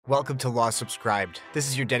Welcome to Law Subscribed. This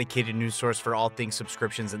is your dedicated news source for all things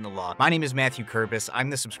subscriptions in the law. My name is Matthew Kurbis. I'm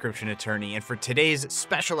the subscription attorney, and for today's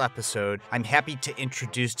special episode, I'm happy to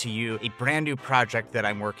introduce to you a brand new project that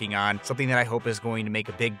I'm working on, something that I hope is going to make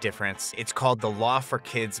a big difference. It's called the Law for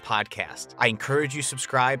Kids podcast. I encourage you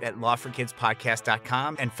subscribe at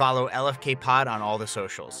lawforkidspodcast.com and follow LFK Pod on all the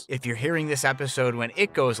socials. If you're hearing this episode when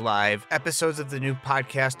it goes live, episodes of the new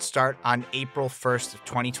podcast start on April 1st of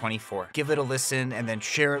 2024. Give it a listen and then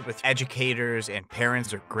share it with educators and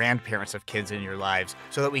parents or grandparents of kids in your lives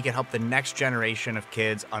so that we can help the next generation of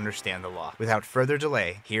kids understand the law. Without further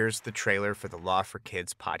delay, here's the trailer for the Law for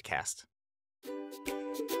Kids podcast.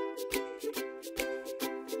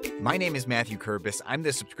 My name is Matthew Kurbis. I'm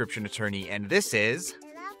the subscription attorney, and this is The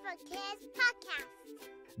Law for Kids podcast.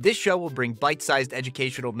 This show will bring bite-sized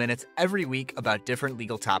educational minutes every week about different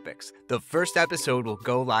legal topics. The first episode will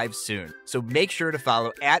go live soon, so make sure to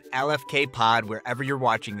follow at LFK Pod wherever you're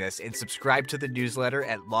watching this and subscribe to the newsletter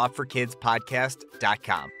at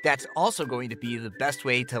lawforkidspodcast.com. That's also going to be the best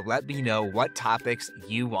way to let me know what topics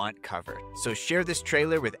you want covered. So share this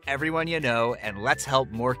trailer with everyone you know, and let's help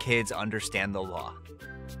more kids understand the law.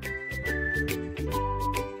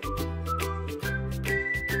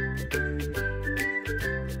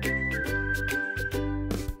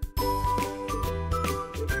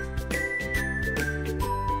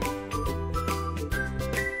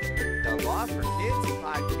 Law for Kids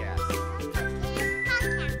podcast.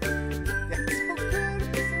 That's so good.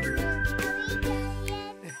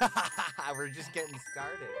 We're just getting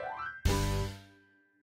started.